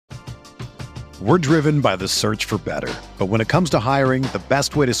We're driven by the search for better. But when it comes to hiring, the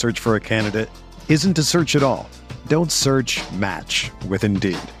best way to search for a candidate isn't to search at all. Don't search, match with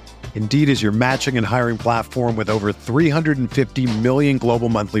Indeed. Indeed is your matching and hiring platform with over 350 million global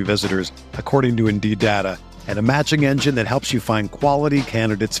monthly visitors, according to Indeed data, and a matching engine that helps you find quality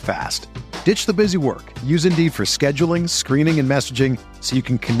candidates fast. Ditch the busy work. Use Indeed for scheduling, screening, and messaging so you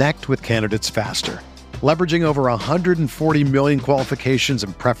can connect with candidates faster. Leveraging over 140 million qualifications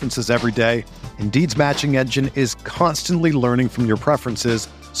and preferences every day, Indeed's matching engine is constantly learning from your preferences,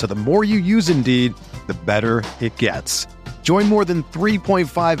 so the more you use Indeed, the better it gets. Join more than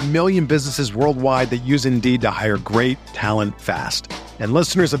 3.5 million businesses worldwide that use Indeed to hire great talent fast. And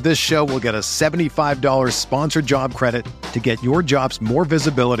listeners of this show will get a $75 sponsored job credit to get your jobs more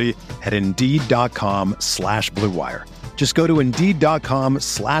visibility at Indeed.com/Blue Wire. Just go to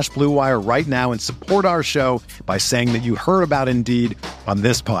Indeed.com/Blue Wire right now and support our show by saying that you heard about Indeed on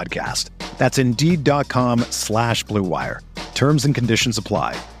this podcast. That's Indeed.com/Blue Wire. Terms and conditions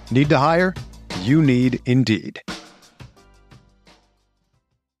apply. Need to hire? You need Indeed.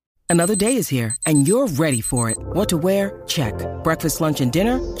 Another day is here, and you're ready for it. What to wear? Check. Breakfast, lunch, and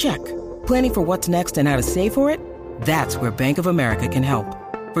dinner? Check. Planning for what's next and how to save for it? That's where Bank of America can help.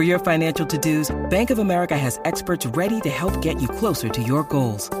 For your financial to-dos, Bank of America has experts ready to help get you closer to your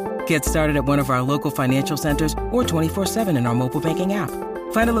goals. Get started at one of our local financial centers or 24/7 in our mobile banking app.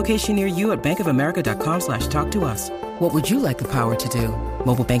 Find a location near you at bankofamerica.com/talktous. What would you like the power to do?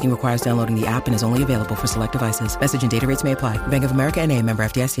 Mobile banking requires downloading the app and is only available for select devices. Message and data rates may apply. Bank of America N.A., member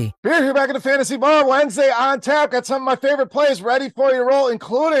FDIC. Beer here back in the Fantasy Bar. Wednesday on tap. Got some of my favorite plays ready for you to roll,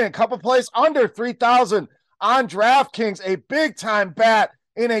 including a couple plays under 3,000 on DraftKings. A big-time bat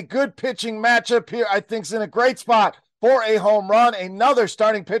in a good pitching matchup here. I think is in a great spot for a home run. Another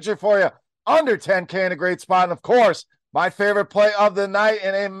starting pitcher for you under 10K in a great spot. And, of course, my favorite play of the night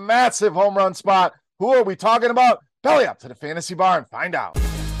in a massive home run spot. Who are we talking about? Belly up to the Fantasy Bar and find out.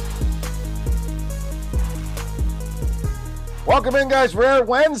 Welcome in, guys. Rare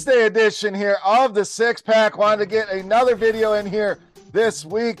Wednesday edition here of the Six Pack. Wanted to get another video in here this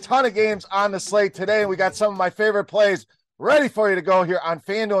week. Ton of games on the slate today. We got some of my favorite plays ready for you to go here on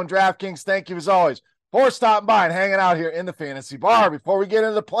FanDuel and DraftKings. Thank you, as always, for stopping by and hanging out here in the Fantasy Bar. Before we get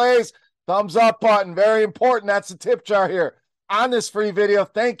into the plays, thumbs up button. Very important. That's the tip jar here on this free video.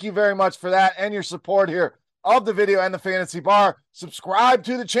 Thank you very much for that and your support here of the video and the Fantasy Bar. Subscribe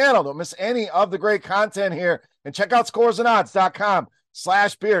to the channel. Don't miss any of the great content here. And check out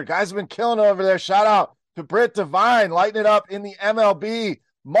scoresandodds.com/beard. Guys have been killing it over there. Shout out to Britt Devine, lighting it up in the MLB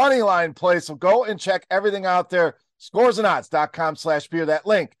money line play. So go and check everything out there. Scoresandodds.com/beard. That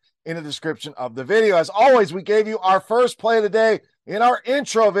link in the description of the video. As always, we gave you our first play of the day in our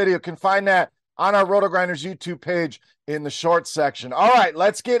intro video. You can find that on our RotoGrinders YouTube page in the short section. All right,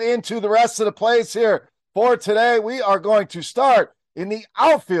 let's get into the rest of the plays here. For today, we are going to start in the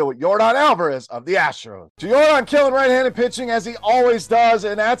outfield with Yordan Alvarez of the Astros. So Yordan killing right-handed pitching as he always does,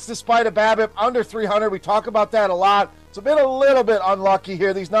 and that's despite a BABIP under 300. We talk about that a lot. It's been a little bit unlucky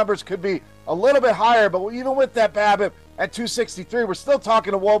here. These numbers could be a little bit higher, but even with that BABIP at 263, we're still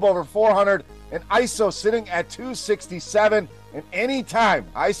talking a WOBA over 400, and ISO sitting at 267. And anytime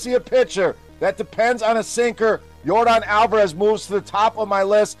I see a pitcher that depends on a sinker, Yordan Alvarez moves to the top of my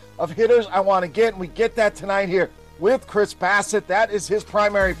list of hitters I want to get, and we get that tonight here with Chris Bassitt. That is his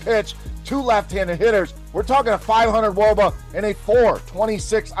primary pitch. Two left-handed hitters. We're talking a 500 WOBA and a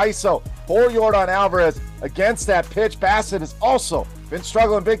 426 ISO for Yordan Alvarez against that pitch. Bassitt has also been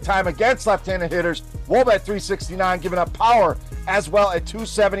struggling big time against left-handed hitters. WOBA at 369, giving up power as well at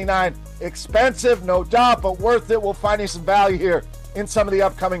 279. Expensive, no doubt, but worth it. We'll find you some value here in some of the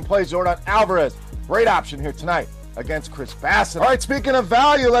upcoming plays. Yordan Alvarez, great option here tonight against Chris Bassitt. All right, speaking of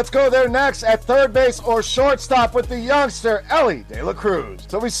value, let's go there next at third base or shortstop with the youngster, Elly De La Cruz.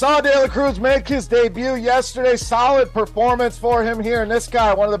 So we saw De La Cruz make his debut yesterday. Solid performance for him here. And this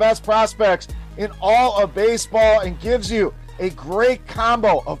guy, one of the best prospects in all of baseball, and gives you a great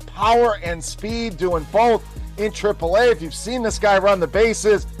combo of power and speed, doing both in AAA. If you've seen this guy run the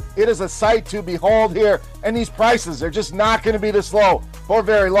bases, it is a sight to behold here. And these prices, they're just not going to be this low for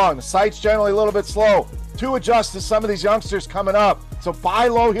very long. The site's generally a little bit slow to adjust to some of these youngsters coming up. So buy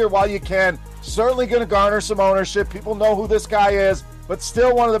low here while you can. Certainly going to garner some ownership. People know who this guy is, but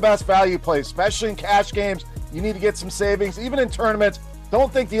still one of the best value plays, especially in cash games. You need to get some savings. Even in tournaments,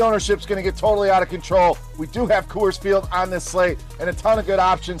 don't think the ownership's going to get totally out of control. We do have Coors Field on this slate and a ton of good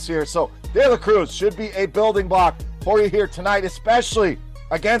options here. So De La Cruz should be a building block for you here tonight, especially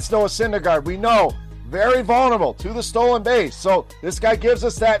against Noah Syndergaard. We know very vulnerable to the stolen base. So this guy gives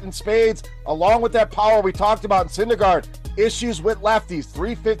us that in spades, along with that power we talked about in Syndergaard. issues with lefties.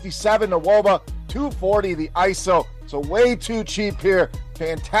 357 to WOBA, 240 the ISO. So way too cheap here.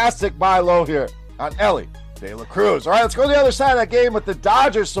 Fantastic buy low here on Elly De La Cruz. All right, let's go to the other side of that game with the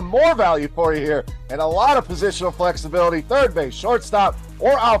Dodgers. Some more value for you here and a lot of positional flexibility. Third base, shortstop,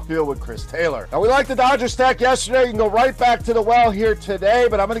 or outfield with Chris Taylor. Now, we liked the Dodgers stack yesterday. You can go right back to the well here today,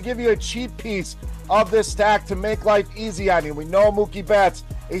 but I'm going to give you a cheap piece of this stack to make life easy on you. We know Mookie Betts,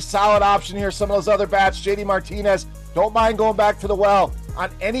 a solid option here. Some of those other bats, JD Martinez, don't mind going back to the well on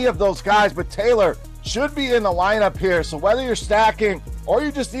any of those guys, but Taylor should be in the lineup here. So whether you're stacking or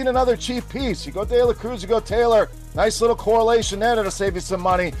you just need another cheap piece, you go De La Cruz, you go Taylor. Nice little correlation there that'll save you some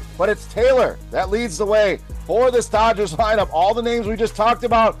money. But it's Taylor that leads the way for this Dodgers lineup. All the names we just talked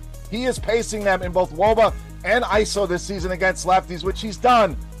about, he is pacing them in both WOBA and ISO this season against lefties, which he's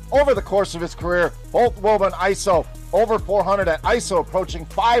done over the course of his career. Both WOBA and ISO over 400 at ISO, approaching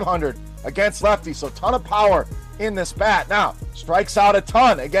 500 against lefties. So ton of power in this bat. Now, strikes out a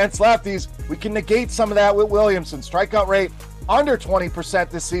ton against lefties. We can negate some of that with Williamson. Strikeout rate under 20%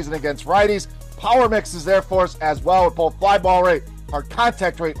 this season against righties. Power mix is there for us as well with both fly ball rate, hard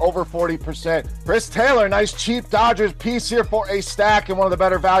contact rate over 40%. Chris Taylor, nice cheap Dodgers piece here for a stack and one of the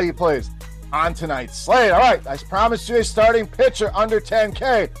better value plays on tonight's slate. All right, I promised you a starting pitcher under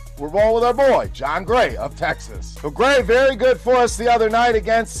 10K. We're rolling with our boy, Jon Gray of Texas. So Gray, very good for us the other night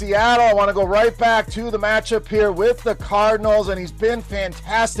against Seattle. I want to go right back to the matchup here with the Cardinals, and he's been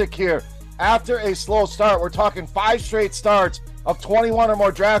fantastic here. After a slow start, we're talking 5 straight starts of 21 or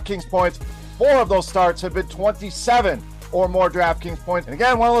more DraftKings points. 4 of those starts have been 27 or more DraftKings points. And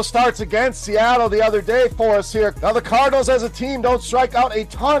again, one of those starts against Seattle the other day for us here. Now, the Cardinals as a team don't strike out a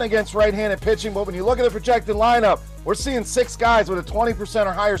ton against right-handed pitching, but when you look at the projected lineup, we're seeing 6 guys with a 20%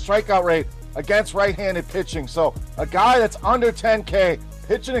 or higher strikeout rate against right-handed pitching. So a guy that's under 10K,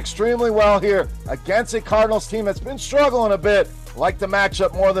 pitching extremely well here against a Cardinals team that's been struggling a bit, like the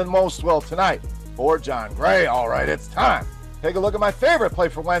matchup more than most will tonight for Jon Gray. All right, it's time. Take a look at my favorite play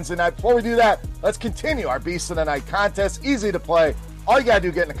for Wednesday night. Before we do that, let's continue our Beast of the Night contest. Easy to play. All you got to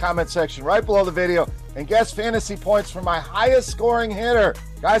do, get in the comment section right below the video and guess fantasy points for my highest scoring hitter.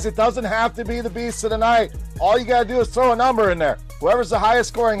 Guys, it doesn't have to be the Beast of the Night. All you got to do is throw a number in there. Whoever's the highest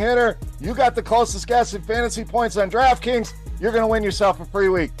scoring hitter, you got the closest guess in fantasy points on DraftKings, you're going to win yourself a free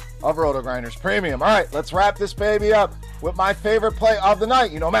week of RotoGrinders Premium. All right, let's wrap this baby up with my favorite play of the night.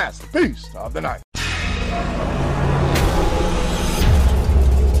 You know, Matt's the Beast of the Night.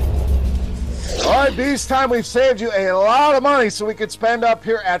 All right, Beast time. We've saved you a lot of money so we could spend up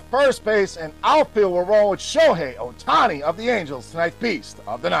here at first base and outfield. We're rolling with Shohei Ohtani of the Angels, tonight's Beast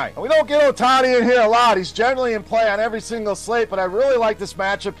of the Night. And we don't get Ohtani in here a lot. He's generally in play on every single slate, but I really like this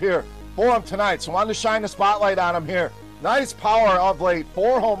matchup here for him tonight. So I wanted to shine the spotlight on him here. Nice power of late,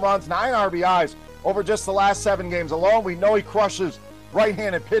 4 home runs, 9 RBIs over just the last 7 games alone. We know he crushes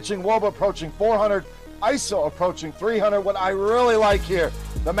right-handed pitching. WOBA approaching 400, ISO approaching 300. What I really like here,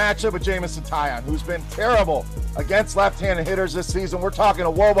 the matchup with Jameson Taillon, who's been terrible against left-handed hitters this season. We're talking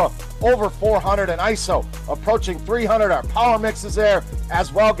a WOBA over 400 and ISO approaching 300. Our power mix is there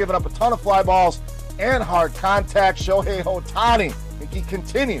as well, giving up a ton of fly balls and hard contact. Shohei Ohtani, I think he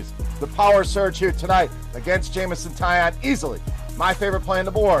continues the power surge here tonight against Jameson Taillon. Easily my favorite play on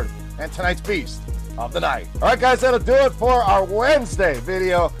the board and tonight's Beast of the Night. All right, guys, that'll do it for our Wednesday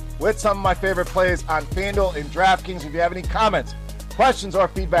video with some of my favorite plays on FanDuel and DraftKings. If you have any comments, questions, or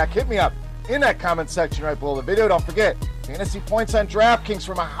feedback, hit me up in that comment section right below the video. Don't forget, fantasy points on DraftKings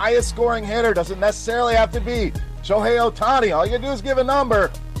for my highest scoring hitter doesn't necessarily have to be Shohei Ohtani. All you gotta do is give a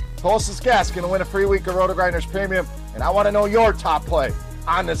number. Closest guess gonna win a free week of RotoGrinders Premium, and I want to know your top play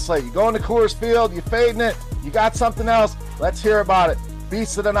on this slate. You going to Coors Field, you fading it, you got something else, let's hear about it.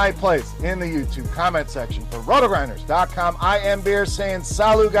 Beast of the Night plays in the YouTube comment section. For RotoGrinders.com, I am Beer saying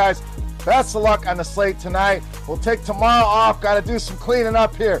salut, guys. Best of luck on the slate tonight. We'll take tomorrow off. Got to do some cleaning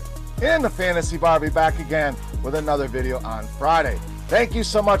up here in the Fantasy Bar. Be back again with another video on Friday. Thank you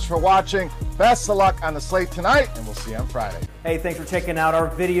so much for watching. Best of luck on the slate tonight, and we'll see you on Friday. Hey, thanks for checking out our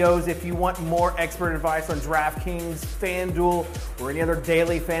videos. If you want more expert advice on DraftKings, FanDuel, or any other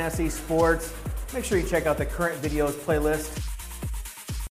daily fantasy sports, make sure you check out the current videos playlist